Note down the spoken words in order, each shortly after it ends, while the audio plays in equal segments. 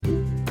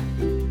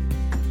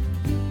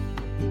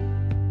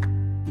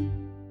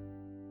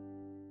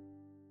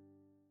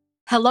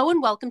Hello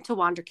and welcome to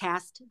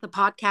Wandercast, the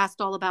podcast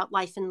all about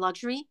life in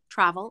luxury,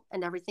 travel,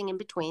 and everything in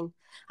between.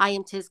 I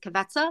am Tiz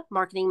Kavetsa,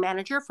 Marketing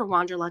Manager for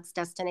Wanderlux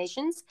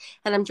Destinations,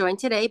 and I'm joined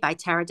today by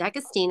Tara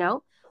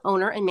D'Agostino,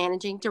 owner and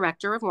Managing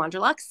Director of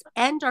Wanderlux,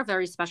 and our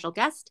very special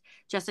guest,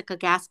 Jessica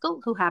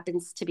Gaskell, who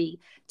happens to be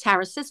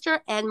Tara's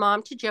sister and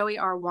mom to Joey,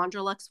 our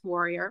Wanderlux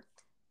warrior.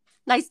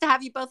 Nice to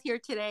have you both here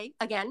today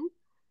again.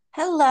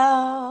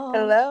 Hello.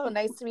 Hello,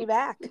 nice to be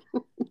back.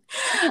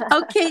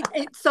 Okay,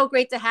 it's so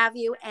great to have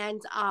you.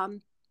 And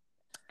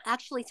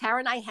actually, Tara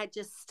and I had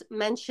just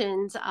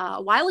mentioned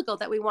a while ago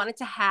that we wanted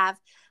to have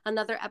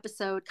another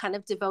episode kind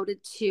of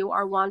devoted to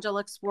our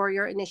Wanderlux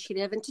Warrior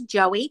Initiative and to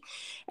Joey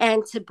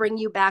and to bring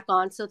you back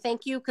on. So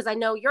thank you, because I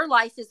know your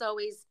life is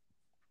always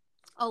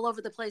all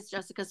over the place,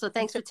 Jessica. So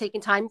thanks for taking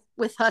time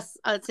with us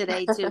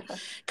today to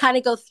kind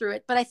of go through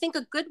it. But I think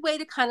a good way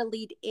to kind of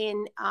lead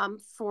in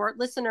for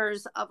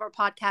listeners of our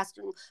podcast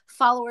and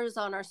followers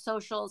on our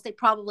socials, they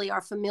probably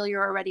are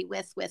familiar already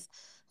with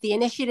the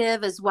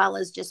initiative, as well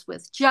as just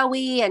with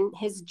Joey and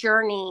his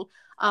journey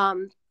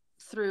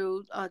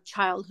through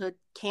childhood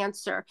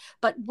cancer.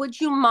 But would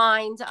you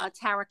mind,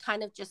 Tara,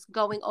 kind of just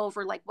going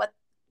over like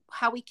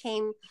how we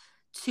came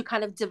to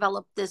kind of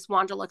develop this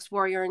Wanderlux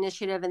Warrior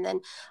Initiative, and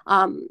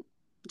then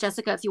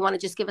Jessica, if you want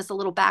to just give us a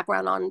little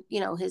background on,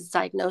 his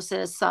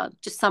diagnosis,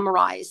 just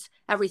summarize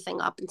everything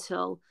up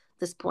until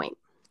this point.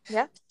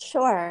 Yeah,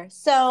 sure.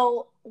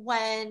 So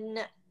when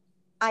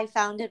I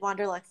founded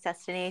Wanderlux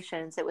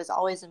Destinations, it was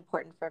always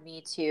important for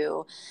me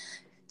to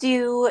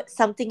do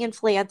something in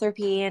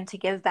philanthropy and to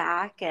give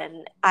back.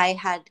 And I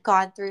had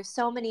gone through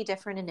so many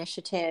different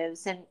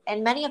initiatives,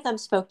 and many of them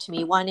spoke to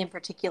me. One in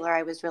particular,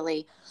 I was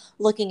really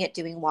looking at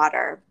doing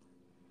water.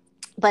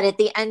 But at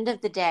the end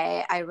of the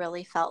day, I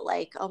really felt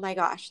like, oh my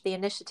gosh, the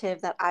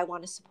initiative that I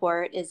want to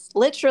support is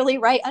literally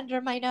right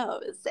under my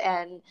nose.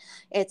 And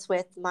it's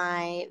with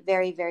my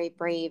very, very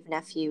brave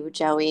nephew,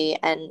 Joey,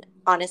 and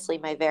honestly,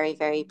 my very,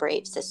 very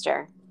brave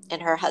sister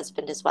and her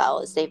husband as well,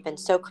 as they've been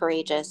so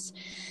courageous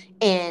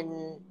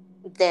in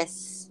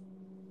this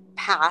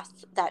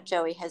path that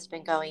Joey has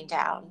been going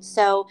down.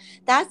 So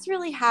that's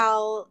really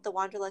how the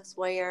Wanderlux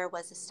Warrior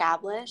was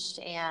established,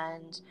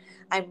 and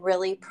I'm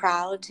really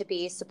proud to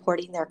be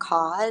supporting their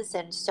cause.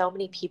 And so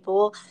many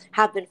people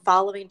have been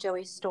following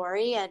Joey's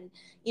story. And,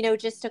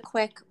 just a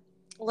quick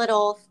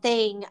little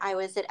thing, I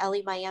was at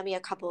Ellie Miami a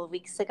couple of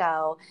weeks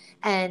ago,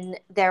 and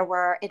there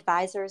were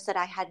advisors that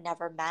I had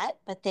never met,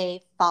 but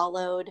they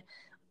followed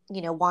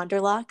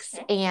Wanderlux,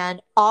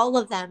 and all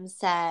of them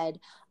said,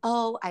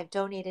 oh, I've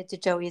donated to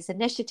Joey's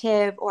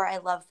initiative, or I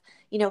love,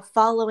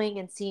 following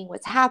and seeing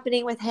what's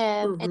happening with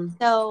him. Mm-hmm. And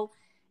so,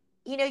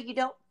 you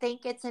don't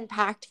think it's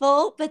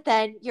impactful, but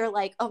then you're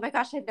like, oh my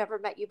gosh, I've never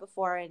met you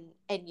before.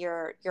 And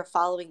you're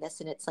following this,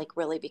 and it's like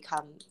really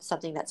become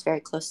something that's very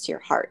close to your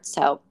heart.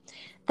 So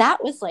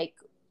that was like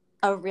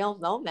a real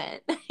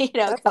moment,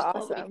 That's a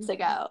couple awesome. of weeks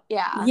ago.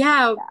 Yeah.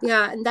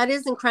 Yeah. And that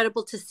is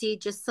incredible to see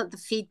just the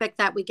feedback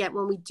that we get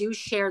when we do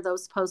share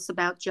those posts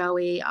about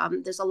Joey.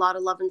 There's a lot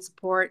of love and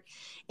support.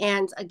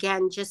 And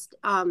again, just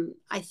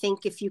I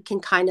think if you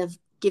can kind of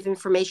give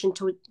information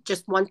to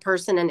just one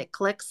person and it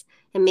clicks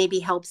and maybe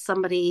helps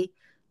somebody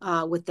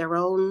with their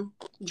own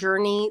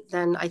journey,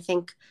 then I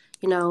think,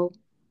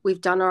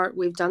 we've done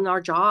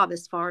our job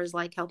as far as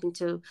like helping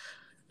to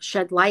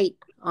shed light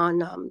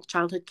on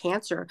childhood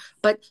cancer.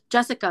 But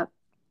Jessica,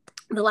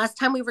 the last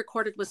time we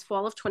recorded was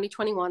fall of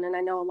 2021, and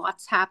I know a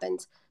lot's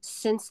happened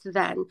since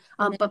then.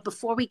 But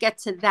before we get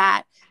to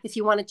that, if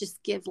you want to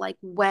just give like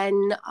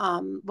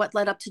what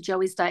led up to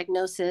Joey's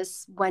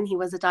diagnosis, when he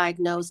was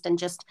diagnosed, and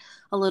just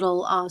a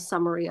little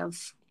summary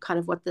of kind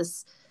of what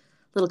this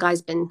little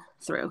guy's been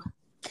through.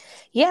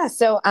 Yeah,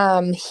 so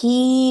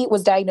he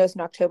was diagnosed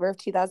in October of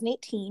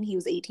 2018. He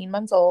was 18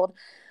 months old.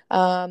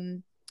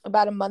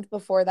 About a month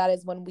before that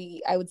is when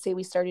I would say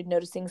we started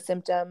noticing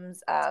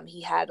symptoms.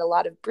 He had a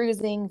lot of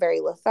bruising,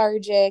 very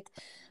lethargic.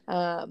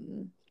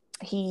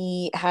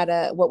 He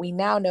had what we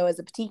now know as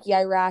a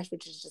petechiae rash,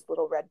 which is just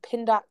little red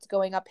pin dots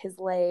going up his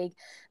leg.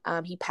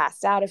 He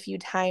passed out a few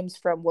times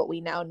from what we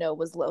now know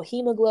was low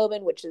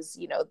hemoglobin, which is,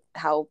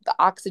 how the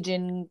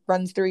oxygen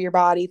runs through your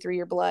body, through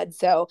your blood.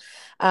 So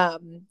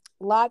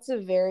lots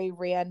of very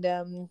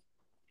random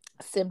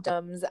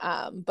symptoms,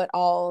 but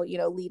all,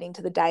 leading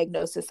to the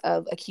diagnosis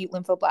of acute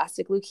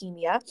lymphoblastic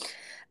leukemia.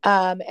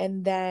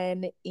 And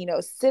then,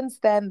 since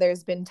then,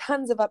 there's been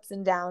tons of ups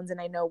and downs,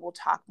 and I know we'll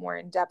talk more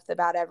in depth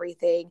about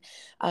everything.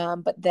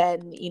 But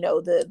then,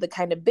 the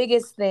kind of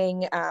biggest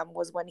thing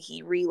was when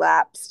he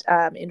relapsed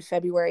in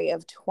February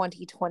of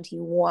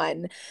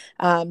 2021,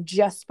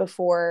 just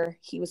before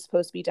he was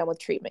supposed to be done with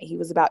treatment. He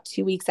was about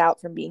 2 weeks out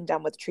from being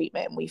done with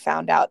treatment, and we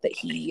found out that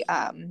he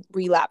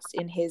relapsed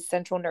in his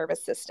central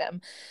nervous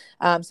system.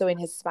 So in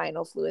his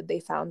spinal fluid, they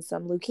found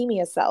some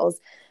leukemia cells.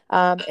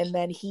 And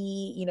then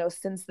he,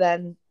 since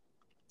then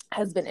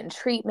has been in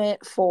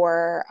treatment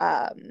for,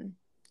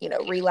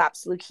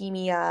 relapsed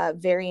leukemia,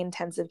 very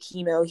intensive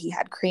chemo. He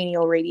had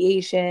cranial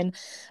radiation,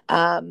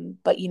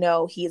 but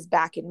he is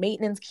back in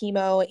maintenance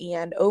chemo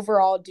and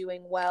overall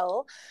doing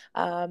well.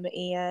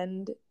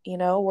 And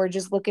we're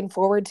just looking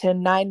forward to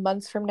 9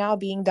 months from now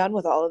being done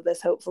with all of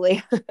this,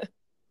 hopefully.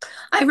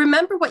 I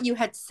remember what you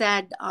had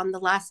said the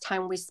last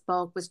time we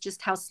spoke was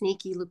just how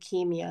sneaky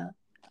leukemia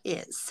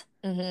is.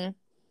 Mm-hmm.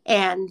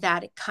 And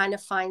that it kind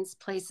of finds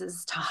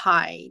places to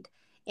hide.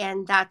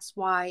 And that's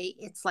why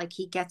it's like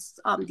he gets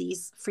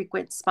these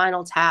frequent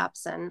spinal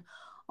taps and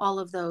all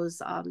of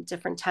those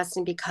different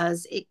testing,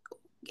 because it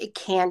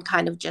can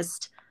kind of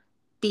just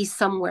be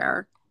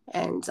somewhere.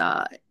 And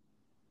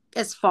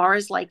as far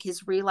as like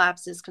his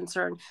relapse is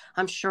concerned,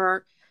 I'm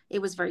sure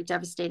it was very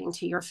devastating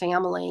to your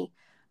family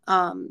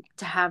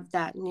to have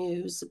that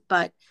news.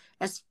 But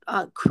as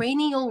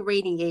cranial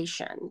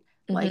radiation,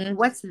 like, Mm-hmm.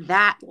 what's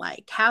that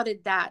like? How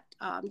did that,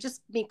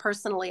 just me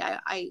personally,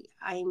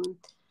 I'm,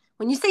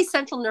 when you say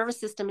central nervous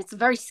system, it's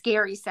very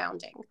scary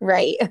sounding.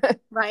 Right.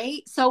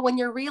 Right. So when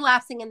you're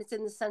relapsing and it's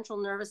in the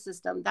central nervous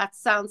system, that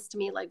sounds to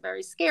me like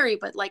very scary,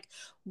 but like,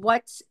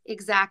 what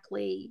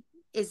exactly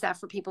is that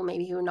for people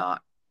maybe who are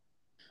not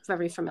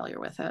very familiar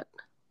with it?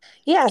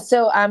 Yeah,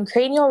 so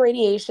cranial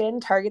radiation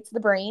targets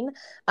the brain,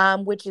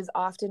 which is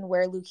often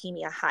where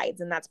leukemia hides.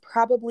 And that's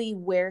probably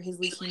where his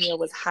leukemia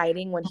was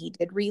hiding when he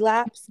did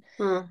relapse.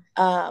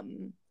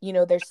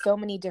 There's so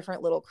many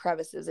different little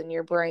crevices in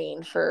your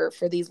brain for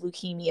these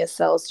leukemia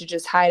cells to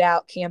just hide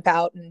out, camp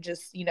out, and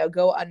just,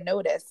 go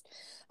unnoticed.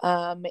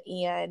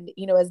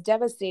 As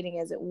devastating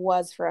as it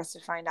was for us to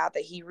find out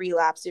that he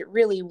relapsed, it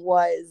really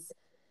was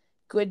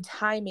good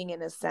timing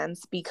in a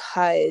sense,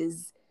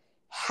 because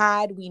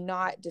had we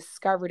not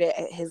discovered it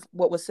at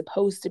what was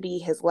supposed to be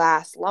his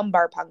last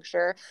lumbar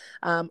puncture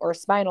or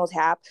spinal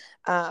tap,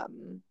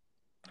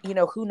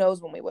 who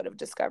knows when we would have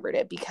discovered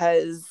it,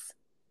 because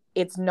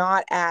it's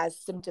not as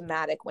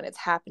symptomatic when it's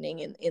happening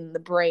in the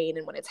brain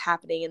and when it's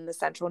happening in the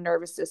central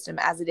nervous system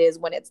as it is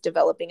when it's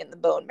developing in the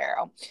bone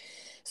marrow.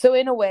 So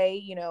in a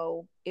way,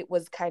 it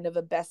was kind of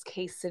a best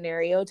case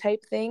scenario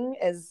type thing,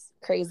 as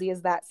crazy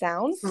as that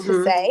sounds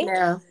to say.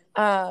 Yeah.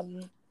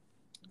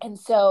 And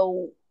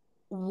so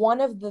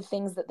one of the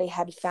things that they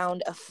had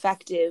found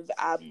effective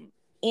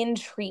in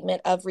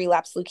treatment of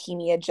relapsed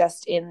leukemia,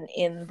 just in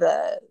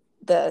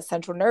the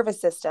central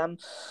nervous system,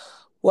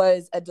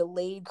 was a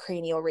delayed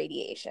cranial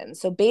radiation.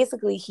 So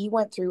basically, he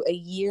went through a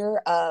year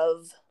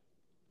of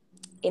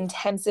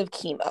intensive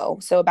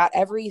chemo. So about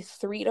every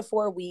 3 to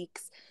 4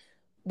 weeks.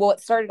 Well,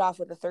 it started off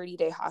with a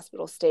 30-day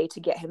hospital stay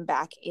to get him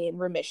back in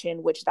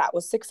remission, which that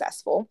was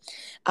successful.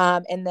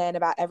 And then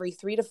about every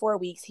 3 to 4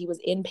 weeks, he was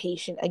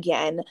inpatient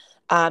again,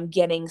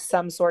 getting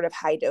some sort of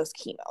high-dose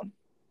chemo.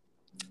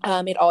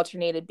 It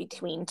alternated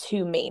between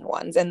 2 main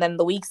ones. And then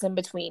the weeks in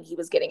between, he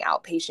was getting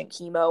outpatient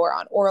chemo or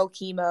on oral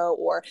chemo,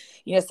 or,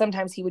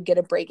 sometimes he would get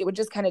a break. It would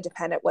just kind of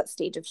depend at what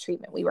stage of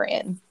treatment we were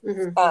in.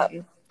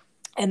 Mm-hmm.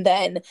 And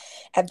then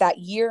at that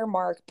year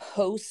mark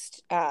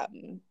post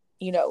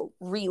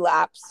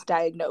relapse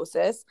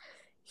diagnosis,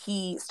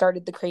 he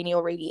started the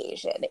cranial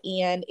radiation.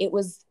 And it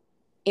was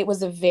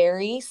a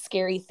very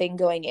scary thing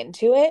going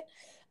into it,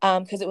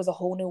 because it was a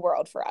whole new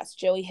world for us.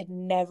 Joey had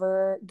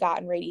never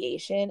gotten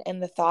radiation,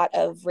 and the thought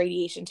of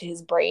radiation to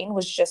his brain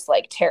was just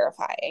like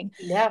terrifying.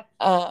 Yeah.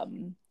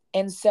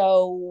 And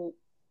so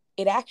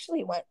it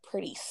actually went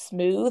pretty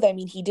smooth. I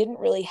mean, he didn't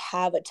really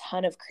have a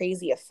ton of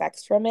crazy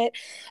effects from it.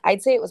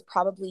 I'd say it was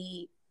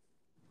probably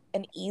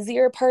an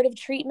easier part of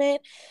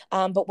treatment.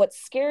 But what's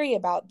scary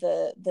about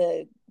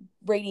the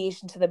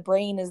radiation to the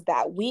brain is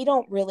that we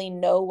don't really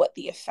know what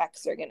the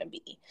effects are going to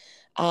be.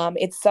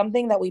 It's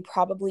something that we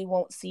probably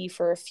won't see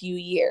for a few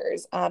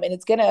years, and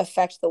it's going to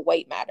affect the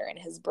white matter in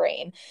his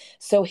brain.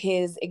 So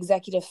his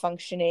executive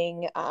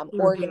functioning,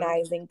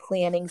 organizing,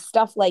 planning,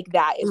 stuff like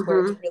that is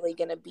where it's really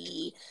going to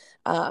be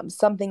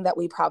something that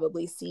we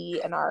probably see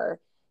in our,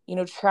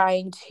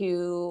 trying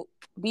to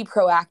be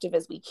proactive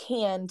as we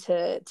can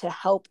to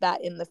help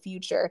that in the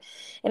future.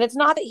 And it's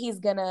not that he's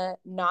going to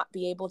not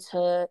be able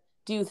to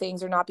do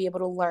things or not be able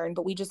to learn,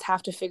 but we just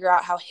have to figure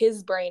out how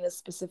his brain is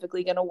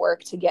specifically going to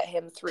work to get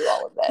him through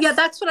all of this. Yeah,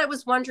 that's what I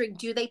was wondering.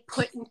 Do they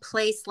put in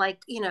place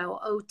like,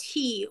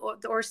 OT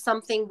or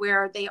something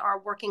where they are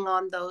working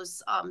on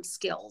those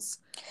skills?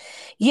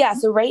 Yeah,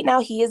 so right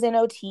now he is in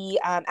OT.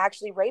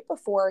 Actually, right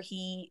before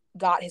he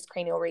got his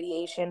cranial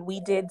radiation,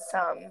 we did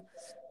some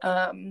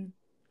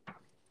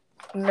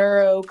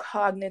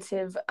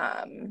neurocognitive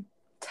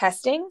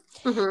testing.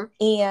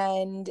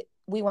 And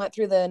we went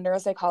through the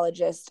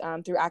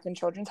neuropsychologist through Akron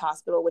Children's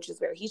Hospital, which is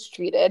where he's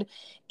treated.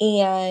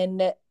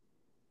 And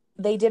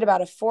they did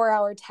about a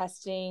 4-hour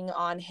testing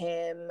on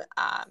him.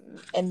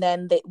 And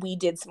then we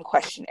did some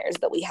questionnaires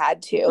that we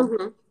had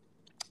to,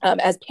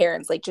 as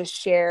parents, like just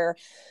share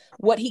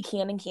what he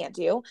can and can't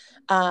do.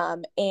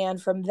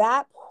 And from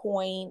that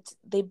point,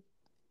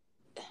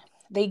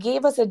 they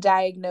gave us a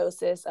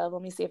diagnosis of,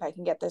 let me see if I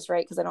can get this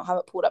right, because I don't have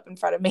it pulled up in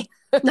front of me.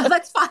 No,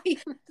 that's fine.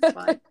 That's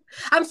fine.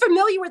 I'm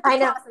familiar with the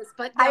process,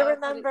 but no, I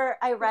remember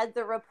I read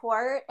the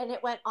report and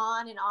it went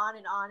on and on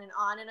and on and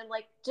on. And I'm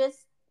like,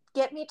 just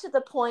get me to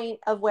the point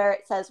of where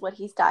it says what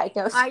he's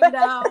diagnosed I with.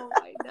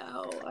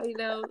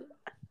 know.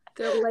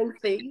 They're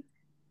lengthy.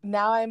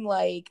 Now I'm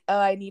like, oh,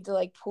 I need to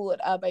like pull it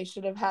up. I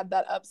should have had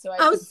that up so I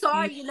Oh, could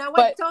sorry. see. You know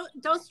what?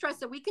 But Don't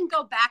stress it. We can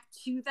go back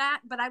to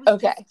that. But I was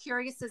okay. just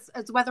curious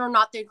as whether or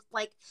not they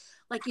like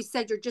you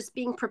said, you're just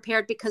being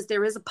prepared because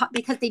there is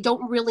because they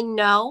don't really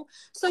know.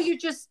 So you're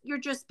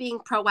just being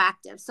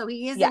proactive. So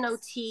he is an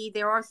OT.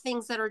 There are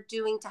things that are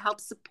doing to help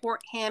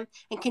support him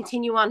and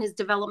continue on his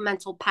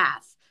developmental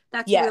path.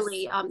 That's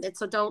really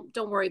so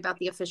don't worry about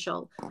the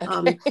official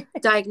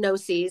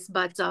diagnoses,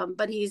 but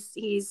he's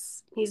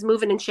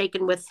moving and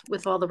shaking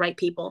with all the right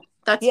people.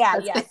 That's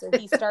So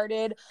he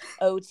started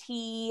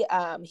OT,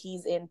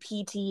 he's in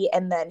PT,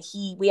 and then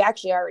we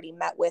actually already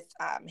met with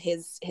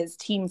his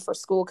team for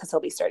school because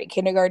he'll be starting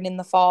kindergarten in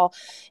the fall,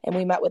 and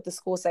we met with the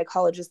school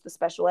psychologist, the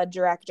special ed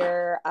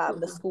director,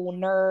 the school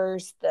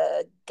nurse,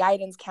 the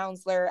guidance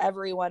counselor,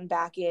 everyone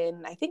back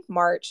in I think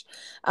March,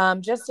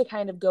 just to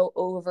kind of go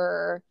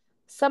over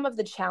some of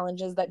the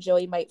challenges that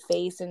Joey might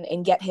face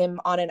and get him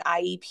on an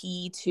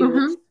IEP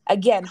to,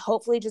 again,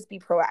 hopefully just be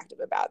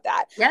proactive about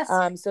that. Yes.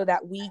 So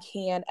that we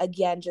can,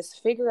 again,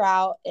 just figure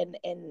out and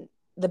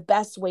the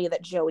best way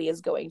that Joey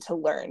is going to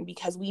learn,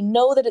 because we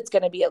know that it's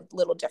going to be a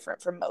little different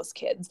from most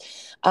kids.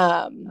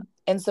 And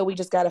so we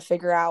just got to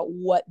figure out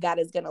what that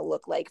is going to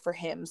look like for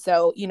him.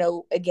 So,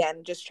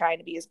 again, just trying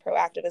to be as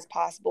proactive as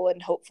possible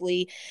and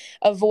hopefully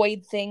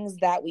avoid things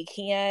that we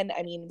can.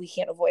 I mean, we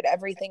can't avoid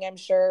everything, I'm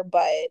sure,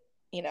 but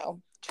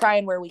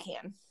trying where we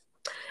can.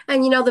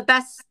 And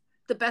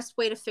the best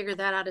way to figure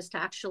that out is to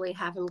actually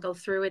have him go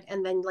through it.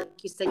 And then, like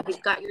you said,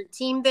 you've got your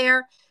team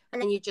there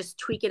and you just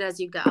tweak it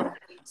as you go.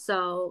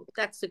 So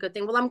that's a good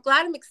thing. Well, I'm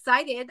glad. I'm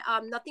excited.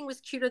 Nothing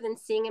was cuter than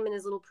seeing him in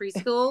his little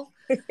preschool.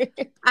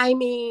 I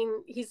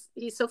mean, he's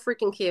so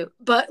freaking cute,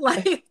 but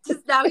like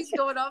just now he's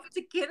going off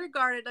to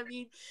kindergarten. I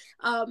mean,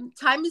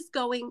 time is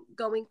going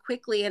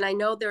quickly. And I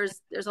know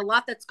there's a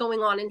lot that's going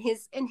on in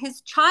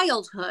his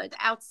childhood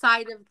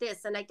outside of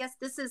this. And I guess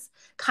this is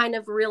kind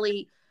of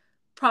really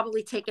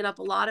probably taken up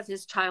a lot of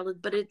his childhood,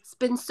 but it's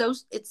been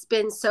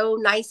so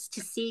nice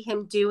to see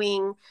him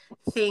doing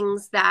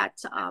things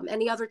that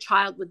any other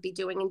child would be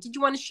doing. And did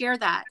you want to share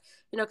that?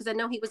 Because I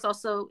know he was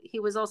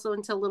also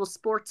into little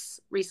sports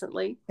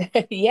recently.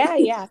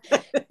 Yeah.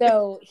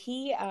 So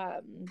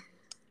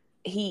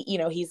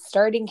he's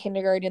starting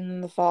kindergarten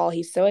in the fall.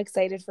 He's so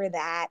excited for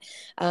that.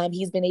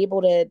 He's been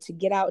able to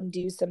get out and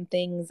do some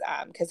things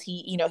because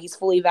he's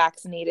fully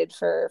vaccinated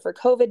for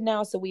COVID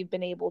now. So we've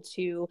been able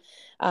to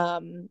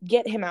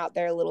get him out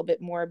there a little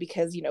bit more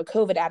because,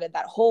 COVID added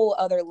that whole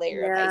other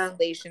layer of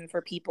isolation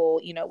for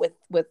people,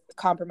 with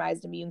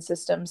compromised immune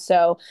systems.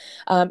 So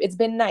it's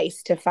been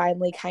nice to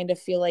finally kind of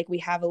feel like we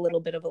have a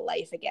little bit of a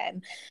life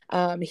again.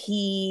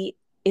 He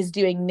is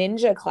doing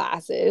ninja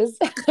classes.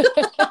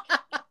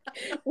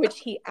 Which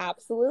he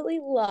absolutely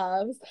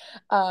loves,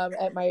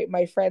 at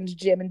my friend's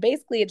gym. And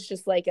basically it's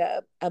just like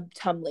a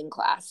tumbling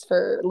class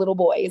for little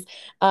boys.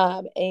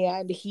 And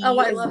I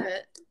love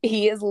it.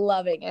 He is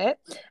loving it.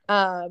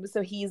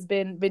 So he's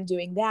been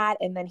doing that.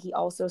 And then he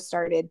also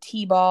started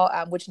T-ball,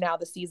 which now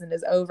the season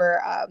is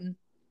over.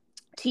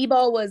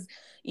 T-ball was,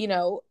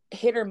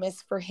 hit or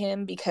miss for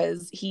him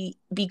because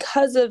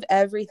of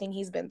everything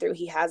he's been through,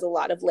 he has a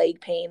lot of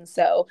leg pain.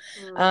 So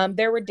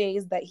there were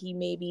days that he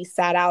maybe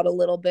sat out a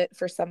little bit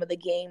for some of the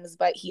games,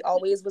 but he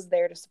always was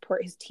there to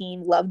support his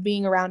team, loved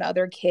being around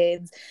other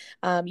kids.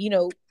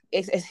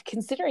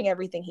 Considering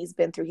everything he's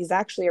been through, he's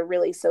actually a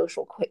really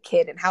social quick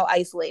kid and how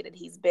isolated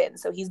he's been.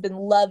 So he's been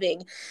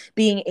loving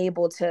being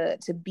able to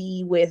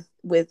be with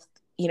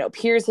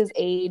peers his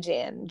age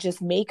and just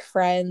make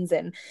friends.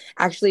 And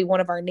actually one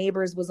of our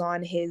neighbors was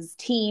on his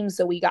team,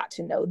 so we got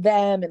to know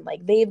them and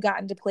like they've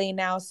gotten to play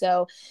now.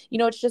 So,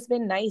 it's just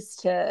been nice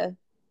to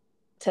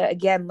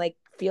again, like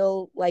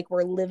feel like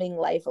we're living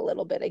life a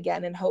little bit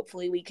again, and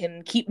hopefully we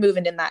can keep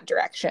moving in that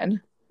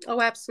direction. Oh,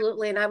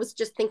 absolutely. And I was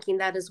just thinking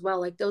that as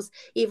well, like those,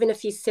 even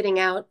if he's sitting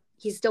out,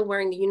 he's still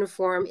wearing the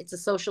uniform. It's a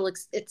social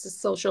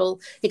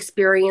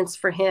experience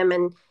for him.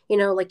 And,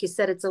 like you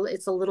said, it's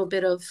a little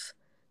bit of,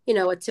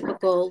 a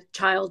typical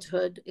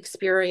childhood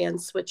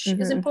experience, which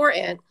is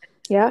important.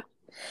 Yeah.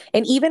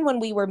 And even when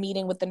we were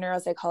meeting with the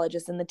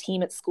neuropsychologist and the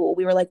team at school,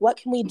 we were like, what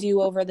can we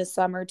do over the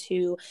summer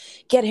to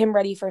get him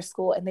ready for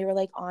school? And they were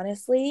like,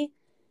 honestly,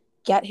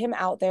 get him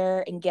out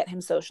there and get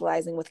him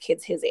socializing with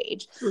kids his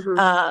age.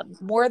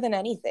 More than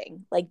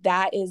anything, like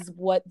that is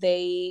what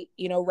they,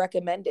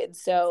 recommended.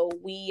 So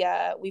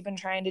we've been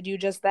trying to do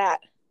just that.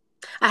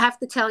 I have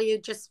to tell you,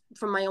 just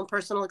from my own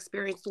personal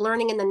experience,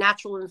 learning in the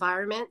natural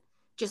environment,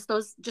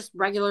 just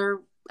regular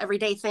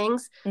everyday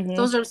things,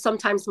 those are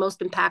sometimes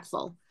most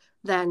impactful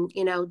than,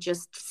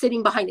 just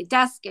sitting behind a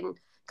desk and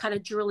kind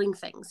of drilling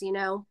things,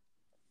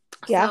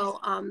 Yeah.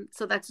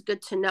 So that's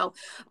good to know.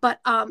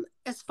 But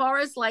as far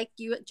as like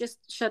you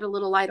just shed a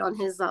little light on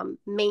his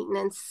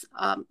maintenance,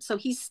 so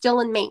he's still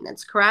in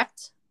maintenance,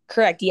 correct?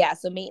 Correct. Yeah.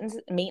 So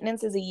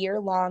maintenance is a year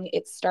long.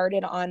 It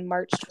started on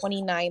March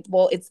 29th.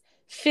 Well, it's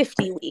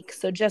 50 weeks,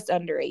 so just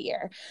under a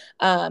year.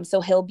 So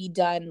he'll be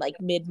done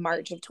like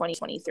mid-March of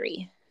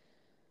 2023.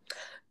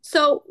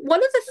 So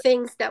one of the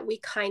things that we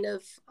kind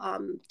of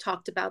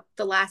talked about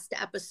the last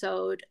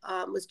episode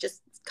was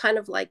just kind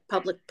of like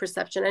public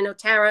perception. I know,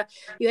 Tara,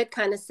 you had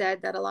kind of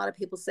said that a lot of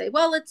people say,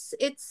 well, it's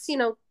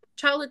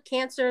childhood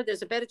cancer.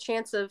 There's a better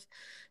chance of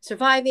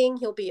surviving.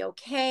 He'll be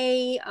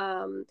okay.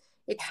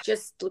 It's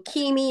just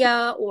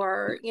leukemia,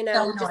 or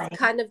just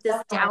kind of this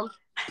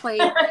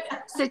downplayed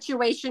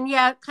situation.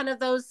 Yeah, kind of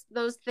those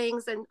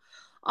things. And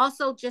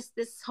also just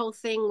this whole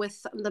thing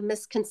with the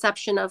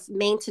misconception of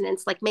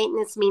maintenance. Like,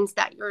 maintenance means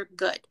that you're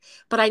good,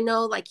 but I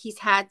know, like, he's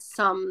had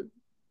some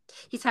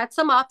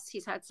ups,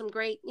 he's had some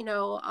great,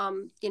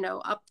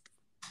 up,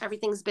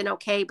 everything's been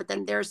okay, but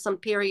then there's some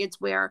periods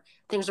where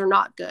things are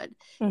not good.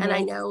 Mm-hmm. And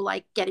I know,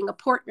 like, getting a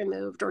port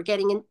removed or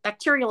getting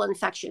bacterial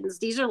infections,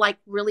 these are like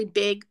really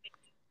big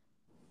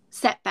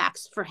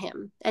setbacks for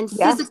him. And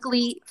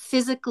physically,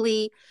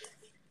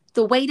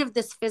 the weight of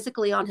this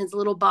physically on his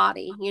little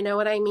body, you know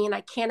what I mean?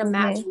 I can't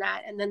imagine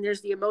that. And then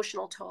there's the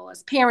emotional toll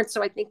as parents.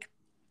 So I think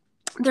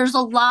there's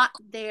a lot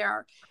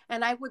there.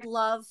 And I would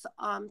love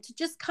to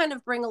just kind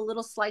of bring a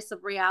little slice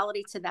of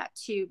reality to that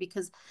too,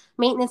 because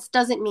maintenance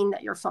doesn't mean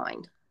that you're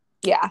fine.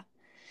 Yeah.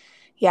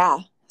 Yeah.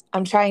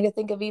 I'm trying to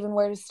think of even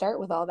where to start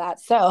with all that.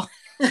 So,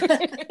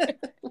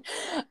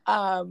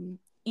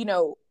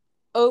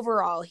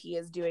 overall, he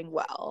is doing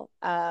well.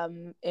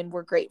 And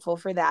we're grateful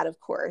for that, of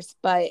course.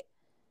 But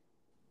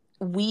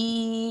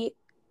we,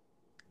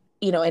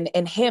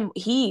 and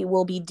he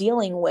will be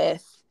dealing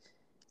with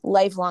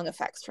lifelong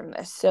effects from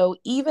this. So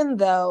even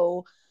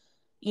though,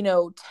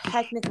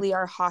 technically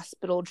our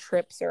hospital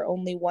trips are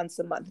only once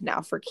a month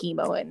now for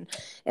chemo,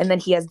 and then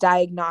he has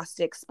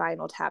diagnostic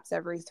spinal taps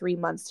every 3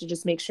 months to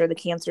just make sure the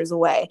cancer's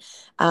away.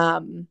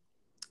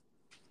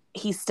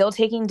 He's still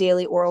taking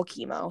daily oral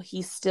chemo.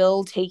 He's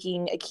still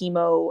taking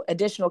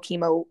additional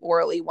chemo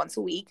orally once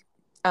a week.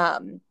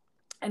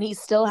 And he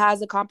still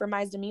has a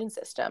compromised immune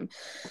system.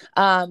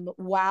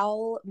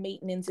 While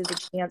maintenance is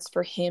a chance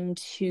for him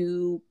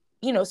to,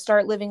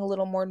 start living a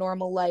little more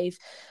normal life,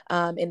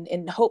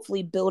 and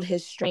hopefully build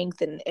his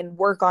strength and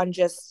work on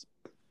just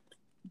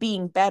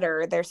being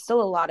better, there's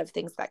still a lot of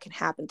things that can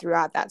happen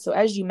throughout that. So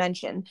as you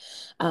mentioned,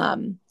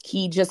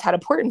 he just had a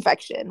port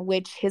infection,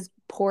 which his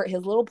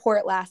little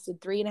port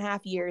lasted 3.5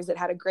 years. It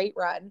had a great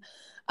run.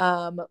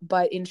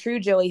 But in true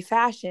Joey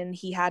fashion,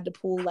 he had to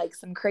pull like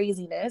some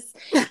craziness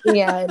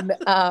and,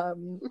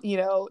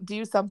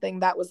 do something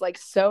that was like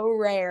so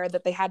rare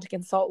that they had to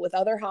consult with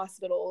other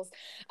hospitals.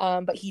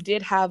 But he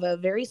did have a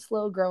very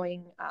slow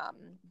growing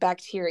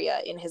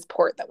bacteria in his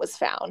port that was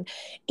found.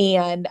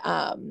 And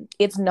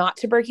it's not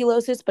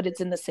tuberculosis, but it's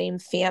in the same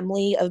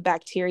family of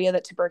bacteria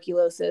that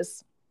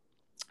tuberculosis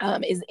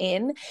is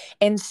in.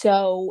 And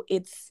so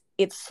it's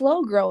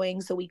slow growing.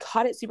 So we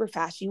caught it super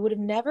fast. You would have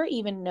never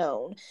even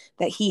known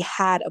that he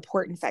had a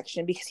port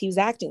infection because he was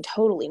acting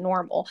totally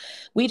normal.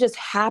 We just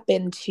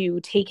happened to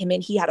take him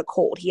in. He had a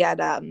cold. He had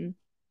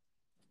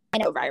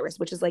rhinovirus,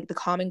 which is like the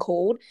common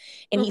cold,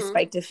 and he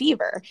spiked a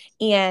fever.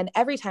 And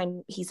every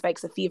time he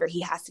spikes a fever,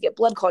 he has to get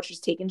blood cultures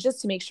taken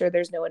just to make sure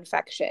there's no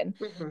infection.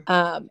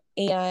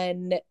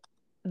 And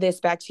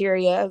this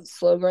bacteria,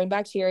 slow growing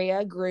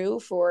bacteria, grew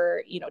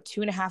for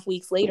 2.5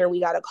 weeks later. We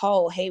got a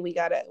call, hey, we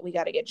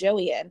gotta get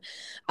Joey in.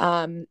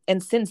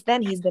 And since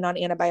then he's been on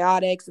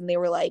antibiotics, and they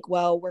were like,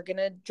 well, we're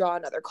gonna draw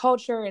another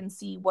culture and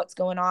see what's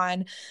going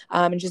on,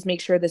 and just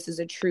make sure this is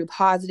a true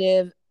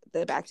positive.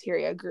 The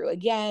bacteria grew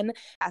again.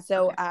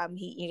 So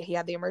he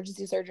had the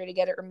emergency surgery to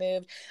get it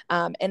removed.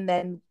 And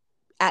then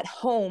at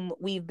home,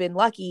 we've been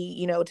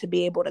lucky, to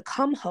be able to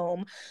come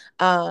home.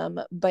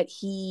 But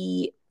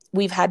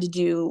we've had to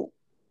do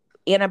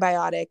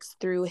antibiotics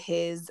through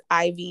his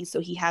IV. So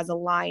he has a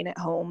line at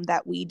home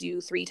that we do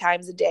 3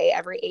 times a day,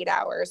 every 8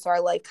 hours. So our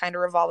life kind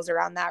of revolves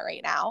around that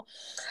right now.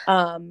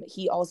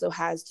 He also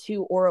has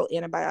 2 oral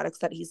antibiotics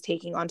that he's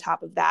taking on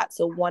top of that.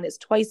 So one is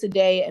twice a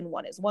day and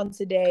one is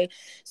once a day.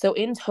 So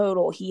in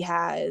total, he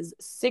has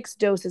 6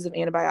 doses of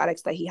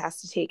antibiotics that he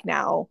has to take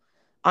now,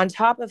 on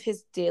top of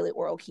his daily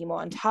oral chemo,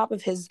 on top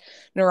of his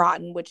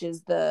Neurontin, which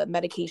is the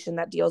medication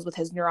that deals with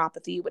his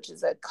neuropathy, which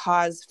is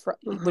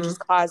which is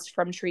caused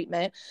from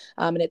treatment,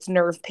 and it's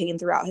nerve pain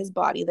throughout his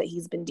body that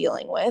he's been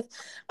dealing with.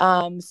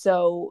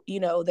 So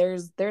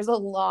there's a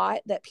lot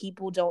that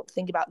people don't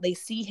think about. They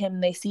see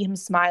him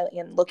smiling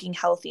and looking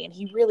healthy, and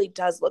he really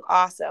does look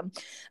awesome.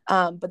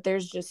 But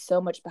there's just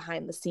so much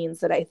behind the scenes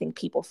that I think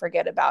people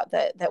forget about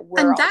that we're.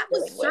 And that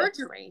was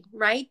surgery,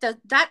 right?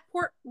 That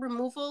port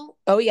removal.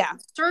 Oh yeah,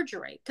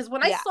 surgery. Because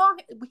when I saw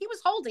he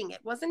was holding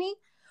it, wasn't he?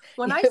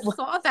 When I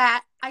saw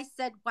that, I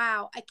said,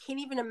 wow, I can't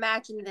even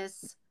imagine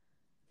this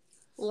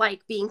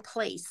like being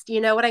placed. You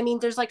know what I mean?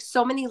 There's like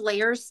so many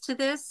layers to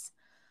this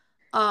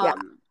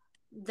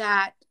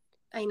that,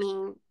 I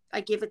mean, I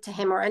give it to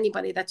him or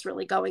anybody that's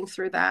really going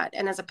through that.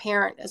 And as a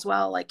parent as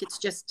well, like, it's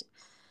just,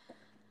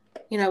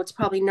 it's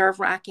probably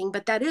nerve-wracking,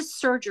 but that is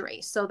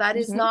surgery. So that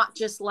is Mhm. not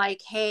just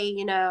like, hey,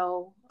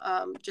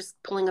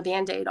 just pulling a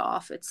Band-Aid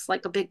off. It's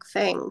like a big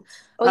thing.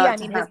 Oh yeah, I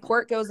To mean his happen.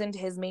 port goes into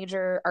his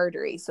major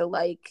artery, so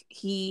like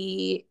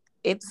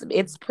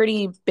it's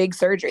pretty big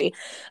surgery.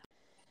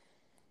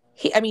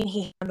 He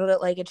handled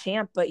it like a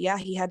champ, but yeah,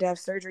 he had to have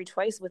surgery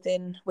twice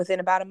within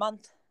about a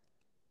month.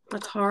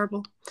 That's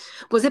horrible.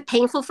 Was it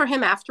painful for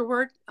him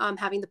afterward,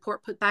 having the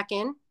port put back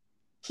in?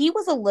 He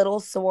was a little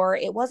sore.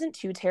 It wasn't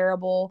too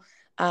terrible.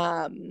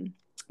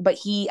 But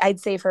I'd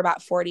say for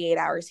about 48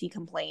 hours, he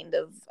complained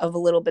of a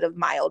little bit of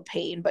mild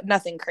pain, but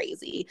nothing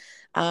crazy.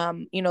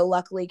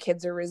 Luckily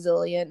kids are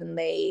resilient and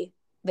they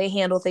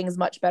handle things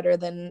much better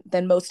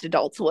than most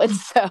adults would.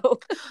 So,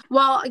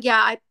 well, yeah,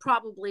 I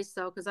probably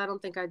so, because I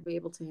don't think I'd be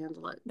able to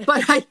handle it.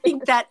 But I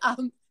think that,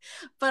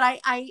 but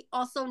I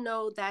also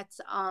know that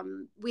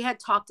we had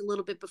talked a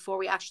little bit before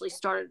we actually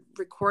started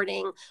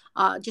recording,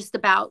 just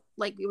about,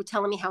 like, you were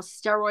telling me how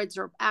steroids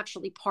are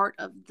actually part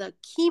of the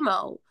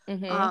chemo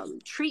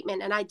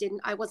treatment, and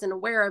I wasn't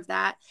aware of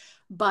that.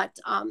 But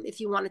if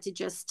you wanted to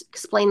just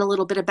explain a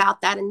little bit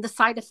about that and the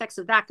side effects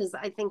of that, because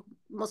I think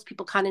most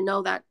people kind of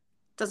know that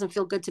doesn't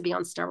feel good to be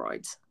on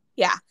steroids.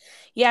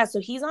 Yeah. So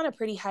he's on a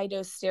pretty high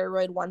dose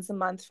steroid once a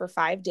month for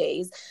 5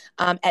 days.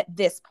 At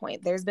this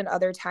point, there's been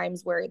other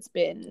times where it's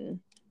been,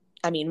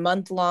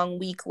 month long,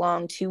 week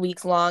long, 2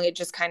 weeks long. It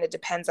just kind of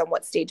depends on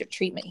what stage of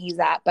treatment he's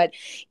at. But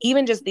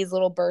even just these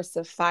little bursts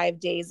of 5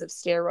 days of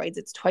steroids,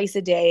 it's twice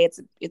a day.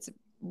 It's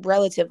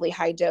relatively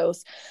high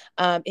dose.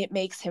 It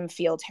makes him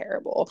feel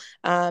terrible.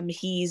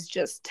 He's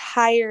just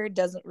tired,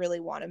 doesn't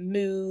really want to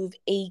move,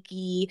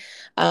 achy.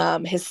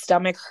 His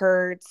stomach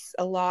hurts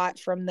a lot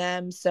from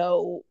them.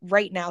 So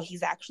right now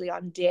he's actually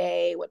on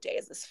what day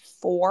is this?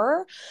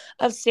 4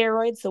 of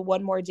steroids. So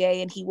one more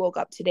day, and he woke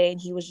up today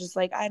and he was just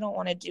like, I don't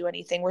want to do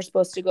anything. We're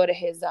supposed to go to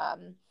his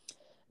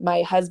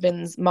my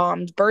husband's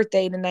mom's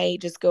birthday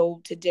tonight, just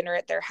go to dinner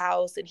at their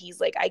house. And he's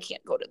like, I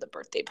can't go to the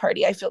birthday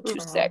party. I feel too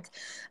sick.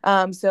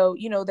 So,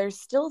 there's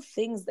still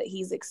things that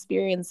he's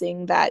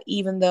experiencing that,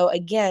 even though,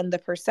 again, the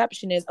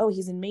perception is, oh,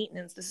 he's in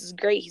maintenance, this is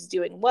great, he's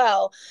doing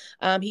well.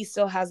 He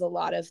still has a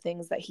lot of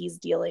things that he's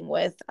dealing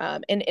with.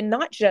 And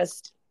not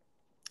just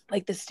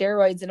like the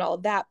steroids and all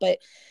of that, but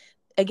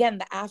again,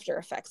 the after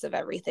effects of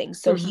everything.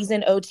 So he's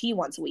in OT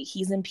once a week.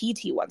 He's in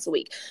PT once a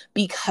week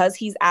because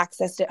he's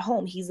accessed at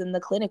home. He's in the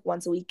clinic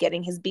once a week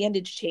getting his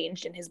bandage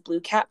changed and his blue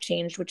cap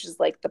changed, which is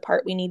like the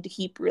part we need to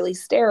keep really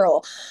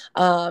sterile.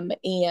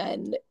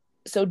 And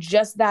so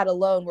just that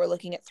alone, we're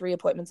looking at 3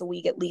 appointments a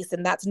week at least.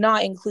 And that's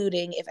not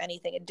including if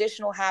anything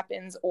additional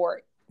happens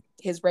or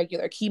his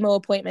regular chemo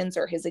appointments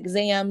or his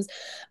exams.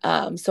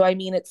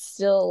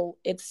 So,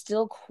 it's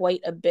still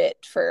quite a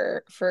bit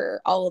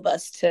for all of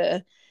us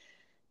to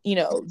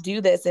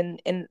do this.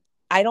 And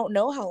I don't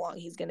know how long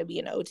he's going to be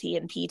in OT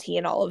and PT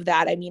and all of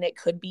that. It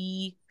could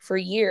be for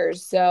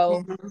years.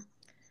 So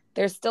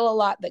there's still a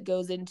lot that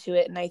goes into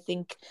it. And I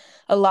think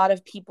a lot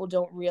of people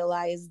don't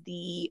realize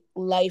the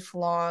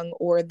lifelong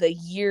or the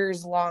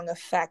years long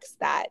effects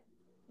that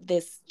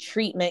this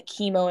treatment,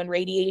 chemo and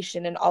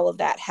radiation and all of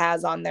that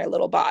has on their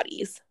little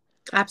bodies.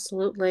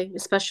 Absolutely.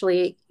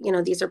 Especially,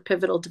 these are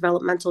pivotal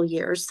developmental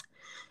years.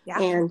 Yeah.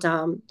 And,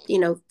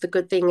 the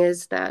good thing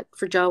is that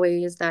for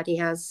Joey is that he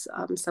has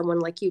someone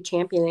like you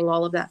championing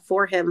all of that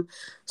for him.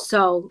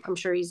 So I'm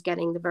sure he's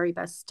getting the very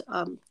best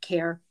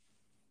care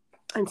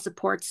and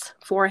supports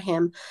for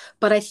him.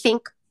 But I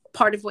think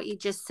part of what you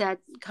just said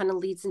kind of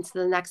leads into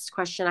the next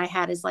question I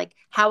had is like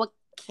how a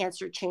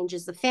cancer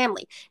changes the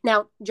family.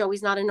 Now,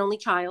 Joey's not an only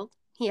child.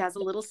 He has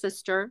a little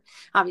sister.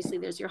 Obviously,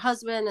 there's your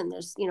husband and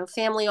there's,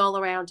 family all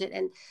around it.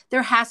 And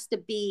there has to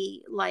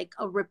be like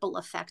a ripple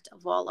effect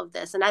of all of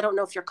this. And I don't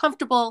know if you're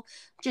comfortable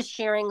just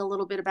sharing a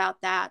little bit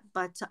about that,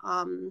 but,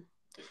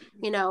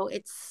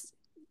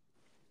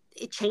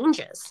 it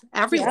changes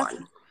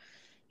everyone.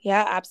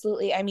 Yeah,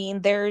 absolutely.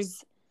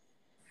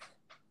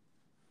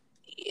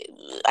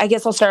 I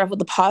guess I'll start off with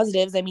the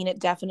positives. It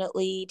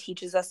definitely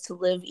teaches us to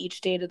live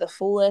each day to the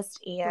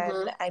fullest.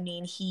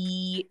 And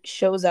he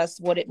shows us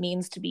what it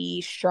means to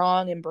be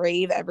strong and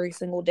brave every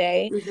single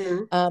day.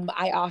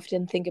 I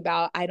often think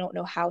about, I don't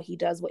know how he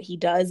does what he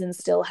does and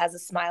still has a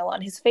smile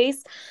on his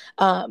face.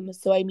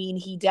 So,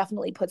 he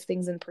definitely puts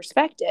things in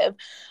perspective.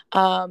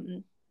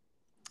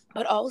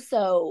 But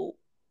also,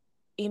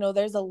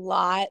 there's a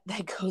lot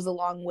that goes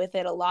along with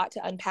it, a lot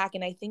to unpack.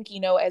 And I think,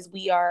 as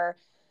we are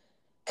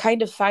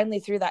kind of finally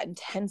through that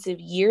intensive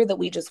year that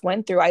we just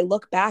went through, I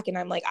look back and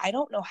I'm like, I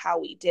don't know how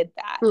we did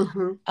that.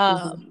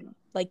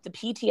 Like the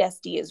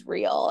PTSD is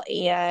real,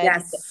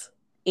 and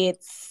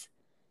it's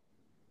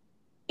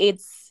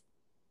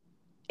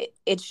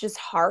just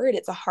hard.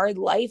 It's a hard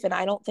life. And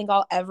I don't think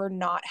I'll ever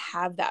not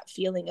have that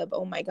feeling of,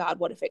 oh my God,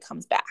 what if it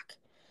comes back?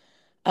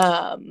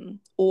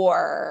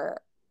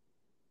 Or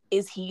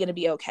is he going to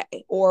be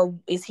okay? Or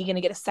is he going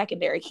to get a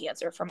secondary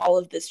cancer from all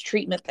of this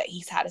treatment that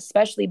he's had,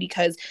 especially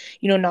because,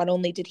 not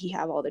only did he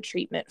have all the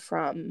treatment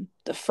from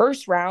the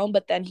first round,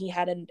 but then he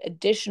had an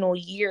additional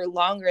year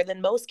longer than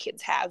most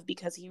kids have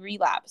because he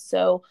relapsed.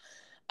 So,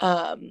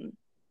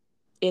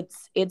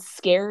 it's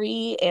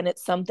scary, and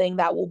it's something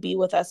that will be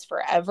with us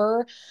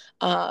forever.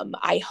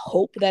 I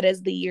hope that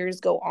as the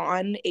years go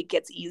on, it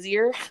gets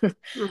easier.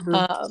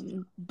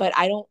 But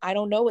I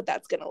don't know what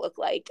that's going to look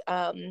like.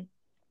 And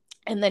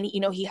then,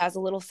 he has a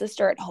little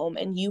sister at home,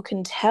 and you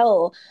can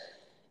tell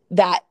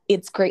that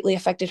it's greatly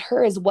affected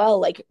her as well.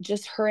 Like,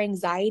 just her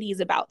anxieties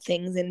about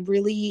things, and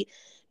really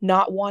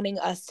not wanting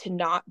us to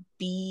not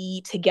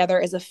be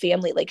together as a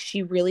family. Like,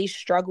 she really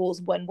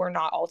struggles when we're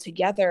not all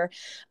together.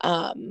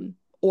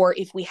 Or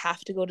if we have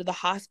to go to the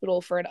hospital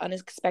for an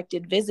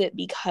unexpected visit,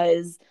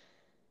 because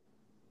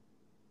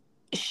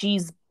she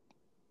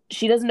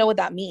doesn't know what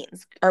that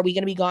means. Are we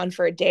going to be gone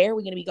for a day? Or are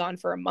we going to be gone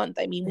for a month?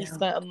 I mean, we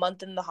spent a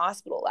month in the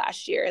hospital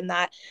last year, and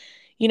that,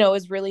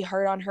 is really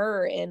hard on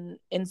her.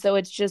 And so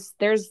it's just,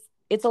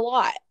 it's a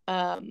lot.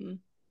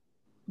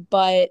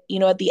 But,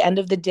 at the end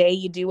of the day,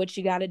 you do what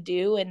you got to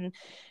do, and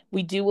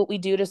we do what we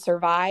do to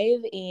survive.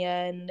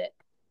 And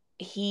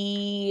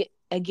he's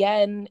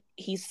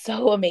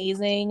so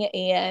amazing,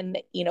 and,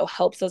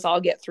 helps us all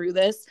get through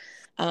this,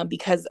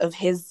 because of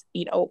his,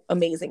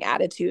 amazing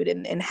attitude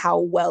and how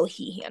well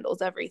he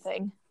handles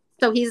everything.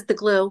 So he's the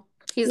glue.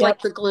 He's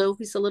like the glue.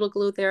 He's a little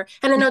glue there.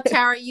 And I know,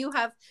 Tara, you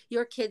have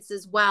your kids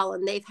as well,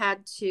 and they've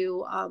had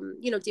to,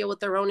 deal with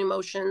their own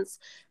emotions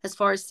as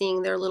far as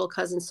seeing their little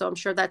cousins. So I'm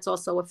sure that's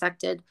also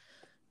affected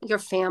your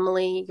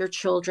family, your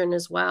children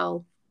as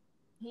well.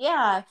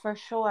 Yeah, for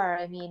sure.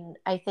 I mean,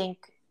 I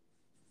think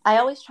I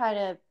always try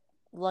to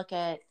look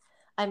at,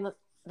 I'm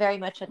very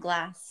much a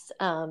glass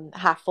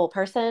half full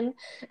person,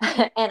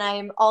 and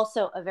I'm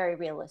also a very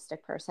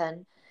realistic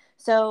person.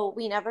 So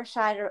we never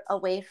shied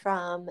away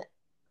from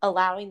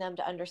allowing them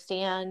to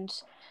understand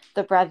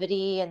the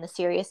brevity and the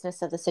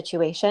seriousness of the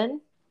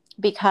situation,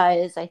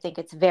 because I think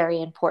it's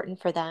very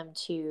important for them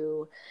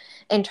to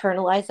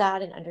internalize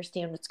that and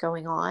understand what's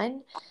going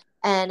on.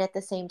 And at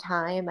the same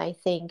time, I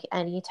think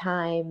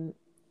anytime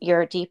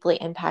you're deeply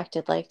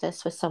impacted like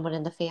this with someone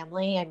in the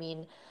family, I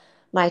mean,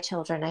 my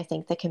children, I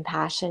think the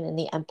compassion and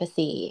the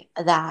empathy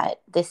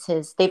that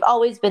they've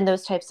always been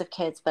those types of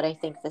kids, but I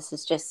think this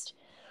has just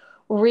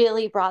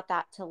really brought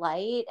that to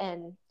light.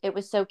 And it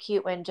was so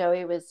cute when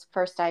Joey was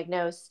first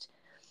diagnosed.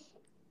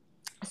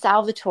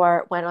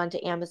 Salvatore went onto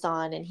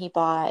Amazon and he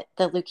bought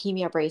the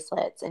leukemia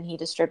bracelets, and he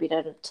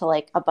distributed it to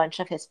like a bunch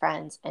of his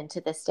friends. And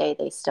to this day,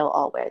 they still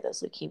all wear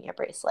those leukemia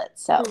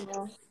bracelets. So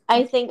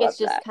I think it's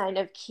just kind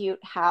of cute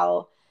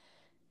how,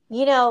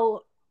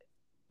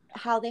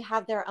 how they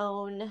have their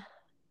own,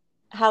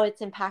 how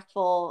it's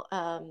impactful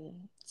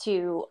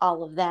to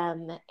all of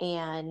them,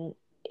 and,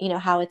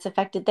 how it's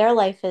affected their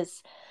life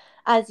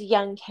as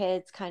young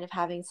kids, kind of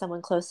having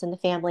someone close in the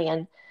family.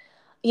 And,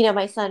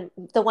 my son,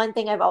 the one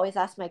thing I've always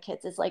asked my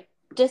kids is like,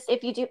 just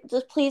if you do,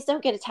 just please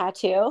don't get a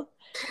tattoo.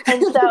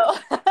 And so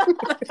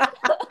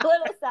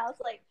little Sal's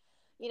like,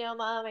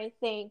 Mom, I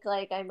think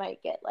like I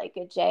might get like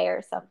a J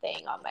or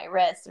something on my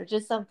wrist, or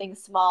just something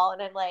small.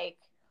 And I'm like,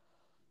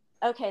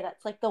 okay,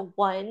 that's like the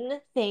one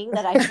thing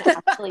that I can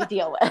actually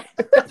deal with.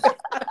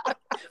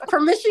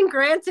 Permission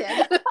granted.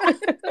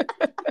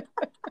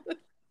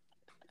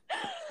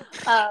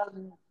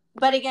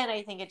 But again,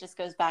 I think it just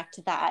goes back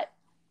to that,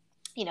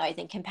 I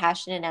think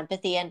compassion and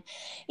empathy. And,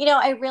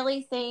 I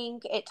really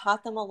think it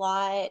taught them a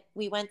lot.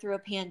 We went through a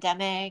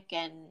pandemic,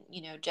 and,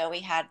 Joey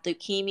had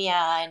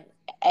leukemia.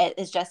 And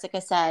as Jessica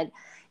said,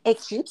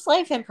 it keeps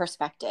life in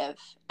perspective.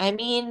 I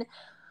mean,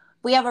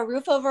 we have a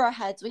roof over our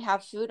heads. We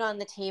have food on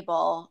the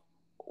table.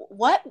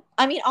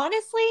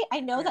 Honestly, I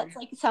know that's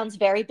like, sounds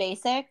very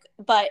basic,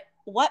 but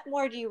what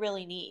more do you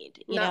really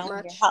need? Not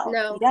much. Your health?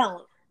 No. You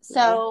don't.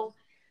 So,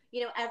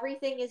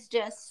 everything is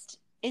just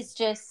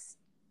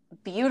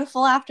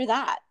beautiful after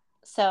that.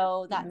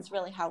 So that's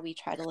really how we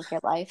try to look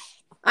at life.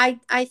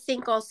 I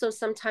think also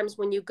sometimes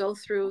when you go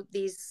through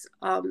these,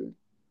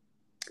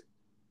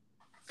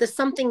 there's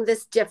something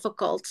this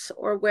difficult,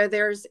 or where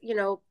there's,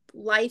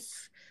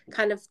 life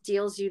kind of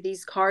deals you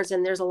these cards,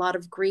 and there's a lot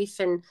of grief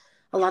and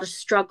a lot of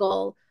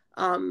struggle.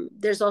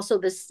 There's also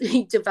this,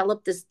 you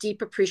develop this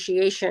deep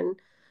appreciation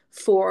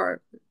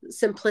for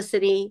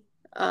simplicity,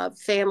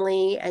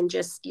 family, and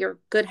just your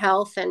good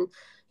health, and,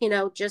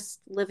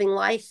 just living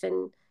life,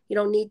 and you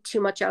don't need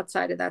too much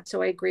outside of that.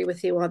 So I agree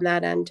with you on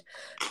that end.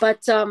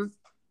 But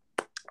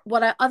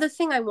other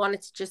thing I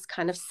wanted to just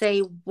kind of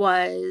say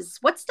was,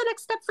 what's the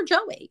next step for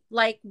Joey?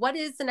 Like, what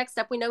is the next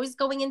step? We know he's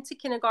going into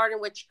kindergarten,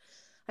 which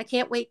I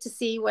can't wait to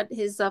see what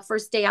his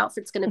first day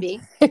outfit's going to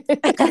be.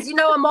 Because,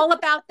 I'm all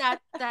about that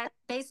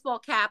baseball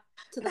cap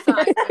to the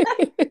side,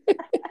 right?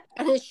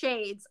 And his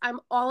shades. I'm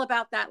all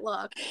about that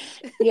look.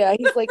 Yeah,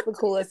 he's like the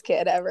coolest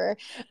kid ever.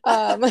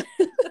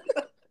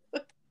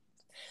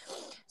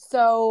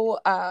 So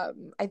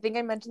I think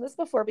I mentioned this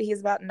before, but he's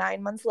about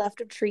 9 months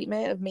left of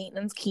treatment, of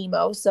maintenance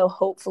chemo. So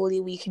hopefully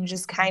we can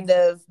just kind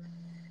of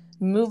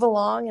move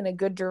along in a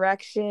good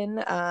direction,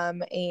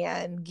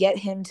 and get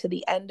him to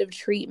the end of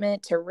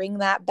treatment, to ring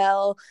that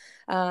bell,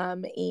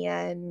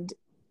 and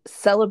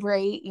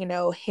celebrate,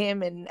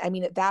 him. And I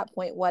mean, at that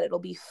point, it'll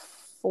be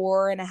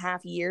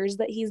 4.5 years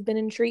that he's been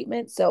in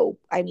treatment. So,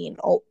 I mean,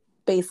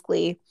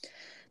 basically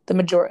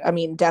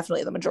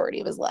definitely the majority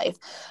of his life.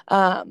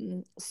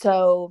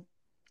 So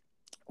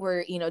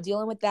we're,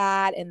 dealing with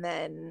that, and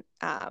then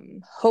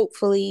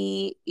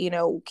hopefully,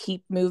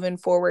 keep moving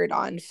forward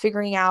on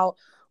figuring out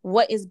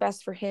what is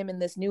best for him in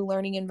this new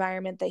learning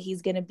environment that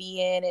he's going to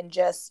be in, and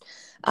just,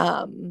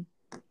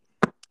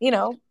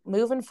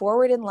 moving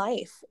forward in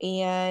life,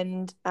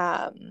 and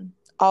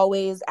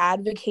always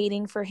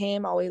advocating for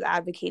him, always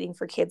advocating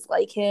for kids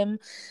like him,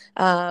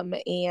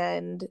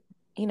 and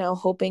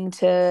hoping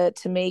to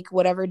make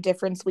whatever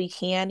difference we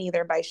can,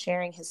 either by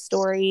sharing his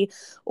story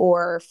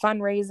or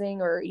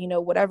fundraising, or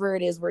whatever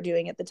it is we're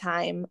doing at the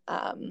time,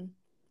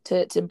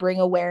 to bring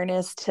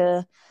awareness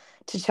to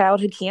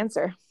childhood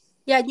cancer.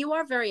 Yeah, you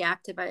are very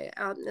active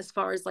as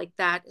far as like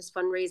that, as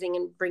fundraising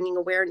and bringing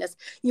awareness.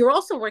 You're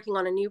also working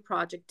on a new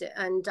project,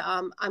 and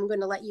I'm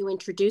going to let you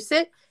introduce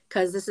it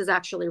because this is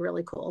actually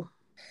really cool.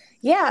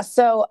 Yeah,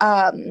 so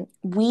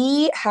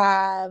we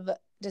have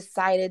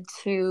decided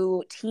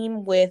to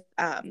team with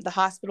the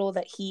hospital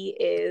that he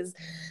is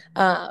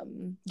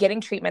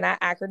getting treatment at,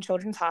 Akron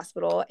Children's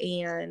Hospital,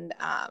 and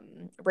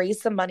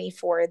raise some money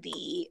for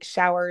the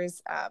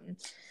Showers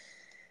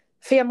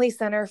Family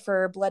Center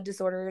for Blood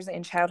Disorders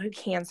and Childhood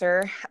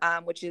Cancer,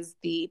 which is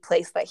the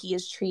place that he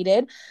is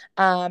treated.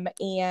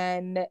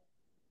 And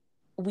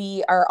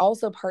we are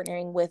also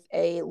partnering with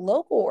a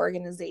local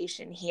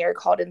organization here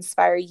called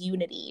Inspire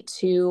Unity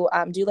to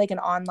do like an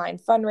online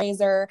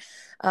fundraiser.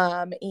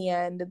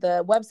 And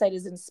the website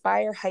is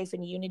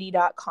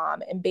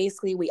inspire-unity.com. And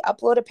basically we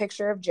upload a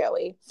picture of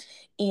Joey,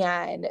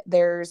 and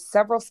there's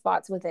several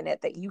spots within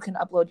it that you can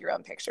upload your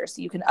own picture.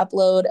 So you can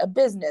upload a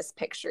business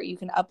picture. You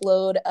can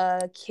upload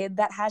a kid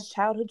that has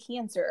childhood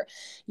cancer.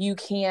 You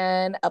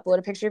can upload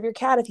a picture of your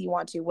cat if you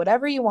want to,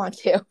 whatever you want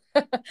to.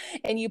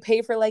 And you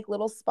pay for like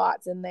little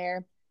spots in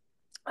there.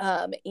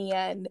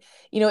 And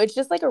it's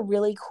just like a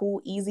really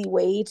cool, easy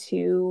way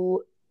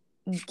to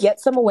get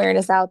some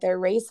awareness out there,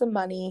 raise some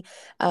money,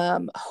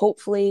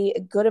 hopefully a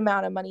good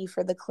amount of money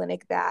for the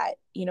clinic that,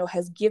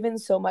 has given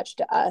so much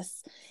to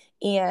us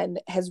and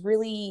has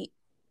really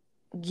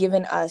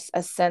given us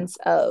a sense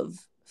of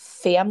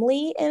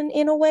family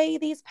in a way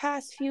these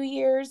past few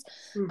years,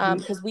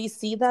 because we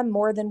see them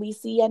more than we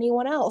see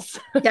anyone else.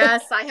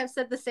 Yes, I have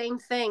said the same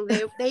thing.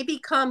 They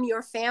become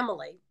your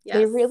family. Yes.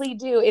 They really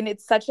do. And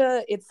it's such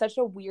a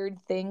weird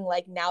thing.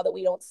 Like, now that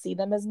we don't see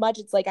them as much,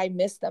 it's like I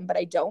miss them, but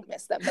I don't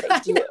miss them, but I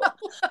do.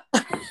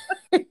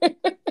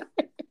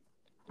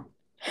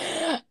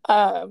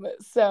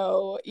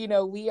 So,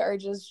 we are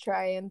just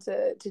trying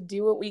to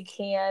do what we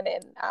can.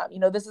 And,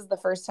 this is the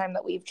first time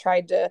that we've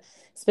tried to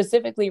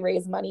specifically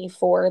raise money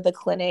for the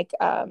clinic,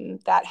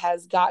 that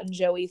has gotten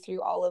Joey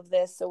through all of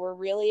this. So we're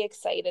really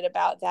excited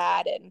about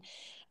that. And,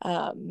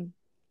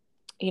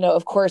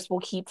 of course, we'll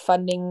keep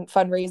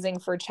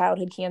fundraising for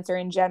childhood cancer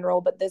in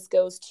general, but this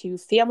goes to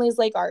families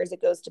like ours.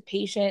 It goes to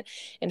patient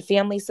and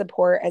family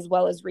support, as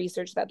well as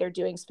research that they're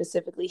doing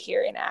specifically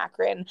here in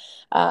Akron,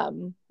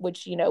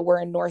 which,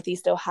 we're in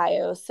Northeast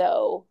Ohio.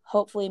 So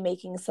hopefully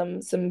making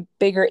some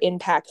bigger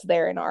impacts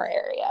there in our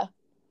area.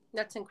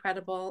 That's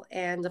incredible.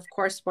 And of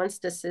course, once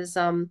this is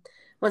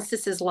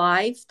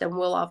live, then we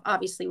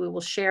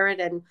will share it.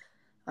 And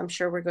I'm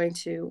sure we're going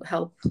to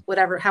help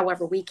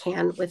however we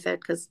can with it,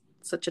 because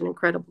such an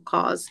incredible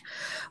cause.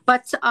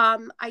 But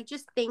I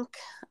just think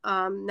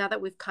now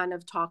that we've kind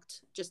of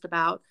talked just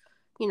about,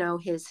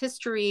 his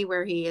history,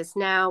 where he is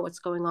now, what's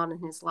going on in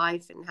his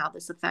life, and how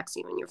this affects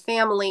you and your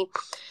family,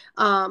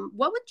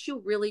 what would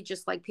you really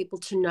just like people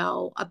to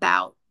know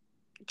about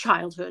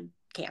childhood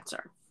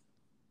cancer?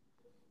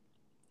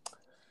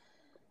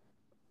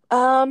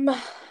 I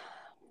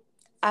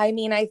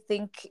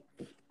think,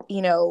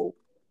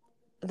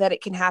 that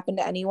it can happen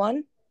to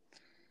anyone.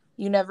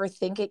 You never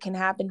think it can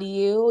happen to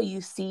you.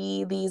 You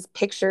see these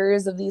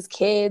pictures of these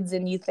kids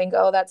and you think,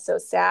 oh, that's so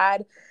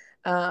sad.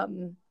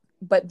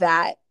 But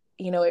that,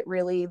 it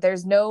really,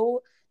 there's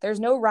no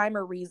rhyme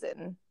or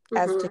reason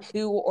as to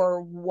who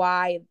or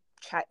why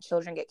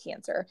children get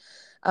cancer.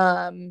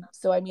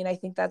 So, I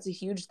think that's a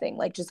huge thing.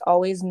 Like, just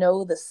always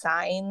know the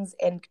signs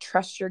and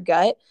trust your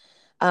gut.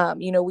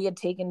 We had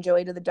taken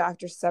Joey to the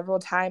doctor several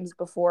times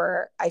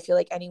before I feel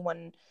like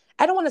anyone,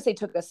 I don't want to say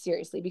took us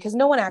seriously, because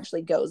no one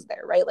actually goes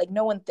there, right? Like,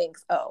 no one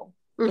thinks, oh,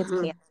 it's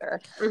cancer.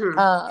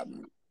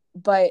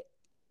 But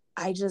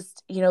I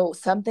just,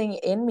 something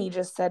in me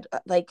just said,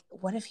 like,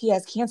 what if he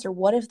has cancer?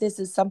 What if this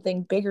is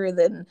something bigger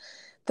than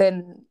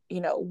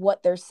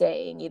what they're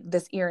saying,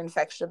 this ear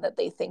infection that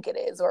they think it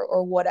is,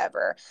 or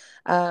whatever.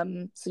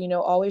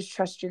 So, always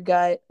trust your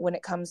gut when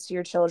it comes to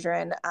your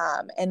children.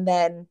 And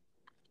then,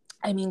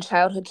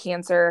 childhood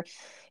cancer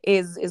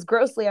is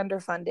grossly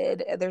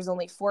underfunded. There's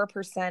only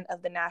 4%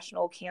 of the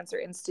National Cancer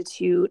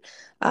Institute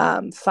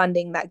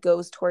funding that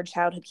goes toward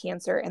childhood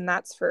cancer. And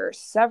that's for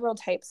several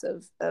types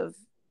of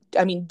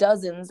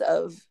dozens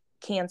of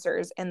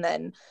cancers. And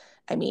then,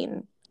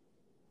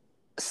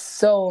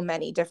 so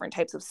many different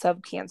types of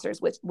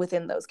subcancers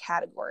within those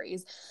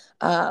categories.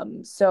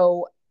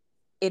 So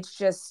it's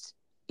just,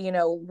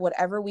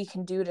 whatever we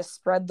can do to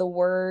spread the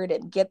word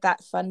and get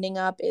that funding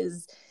up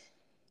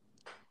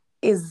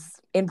is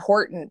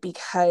important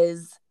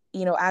because,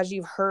 you know, as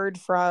you've heard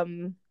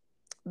from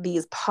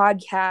these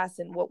podcasts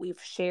and what we've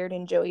shared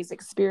in Joey's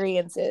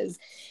experiences,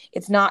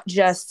 it's not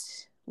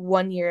just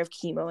 1 year of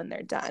chemo and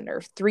they're done, or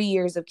 3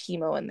 years of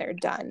chemo and they're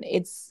done.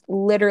 It's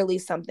literally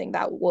something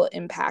that will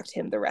impact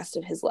him the rest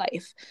of his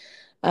life.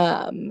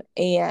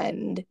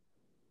 And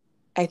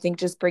I think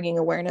just bringing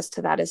awareness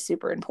to that is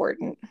super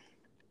important.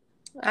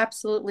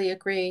 Absolutely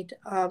agreed.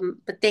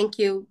 But thank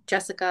you,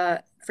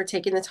 Jessica, for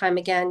taking the time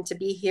again to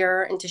be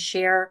here and to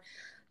share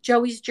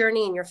Joey's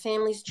journey and your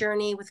family's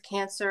journey with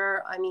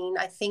cancer. I mean,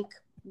 I think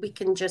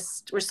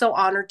we're so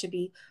honored to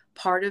be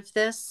part of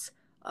this,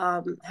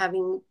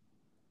 having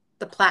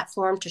the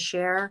platform to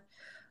share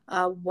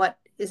what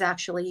is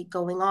actually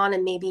going on,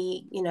 and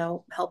maybe, you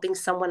know, helping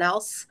someone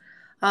else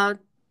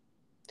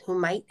who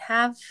might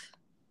have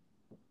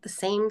the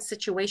same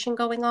situation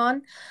going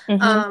on.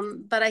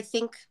 But I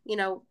think, you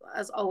know,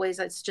 as always,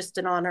 it's just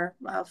an honor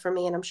for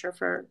me, and I'm sure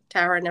for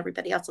Tara and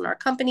everybody else in our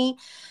company.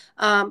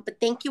 But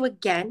thank you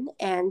again.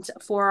 And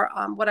for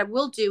what I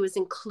will do is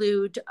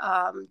include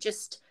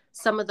just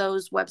some of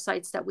those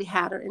websites that we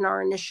had in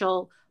our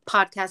initial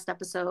podcast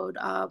episode,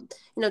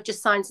 you know,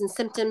 just signs and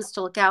symptoms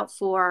to look out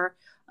for,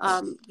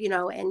 you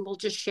know, and we'll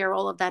just share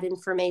all of that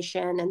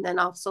information. And then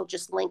also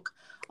just link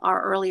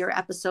our earlier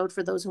episode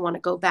for those who want to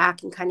go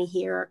back and kind of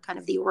hear kind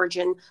of the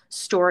origin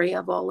story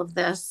of all of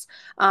this.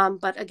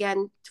 But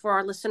again, for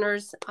our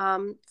listeners,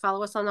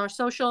 follow us on our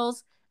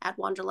socials at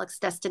Wanderlux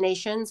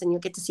Destinations, and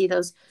you'll get to see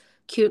those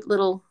cute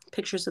little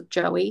pictures of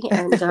Joey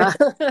and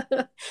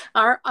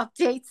our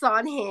updates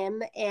on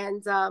him.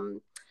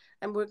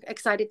 And we're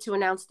excited to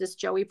announce this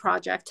Joey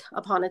project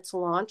upon its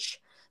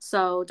launch.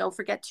 So don't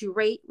forget to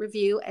rate,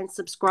 review, and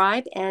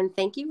subscribe. And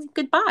thank you. And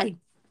goodbye.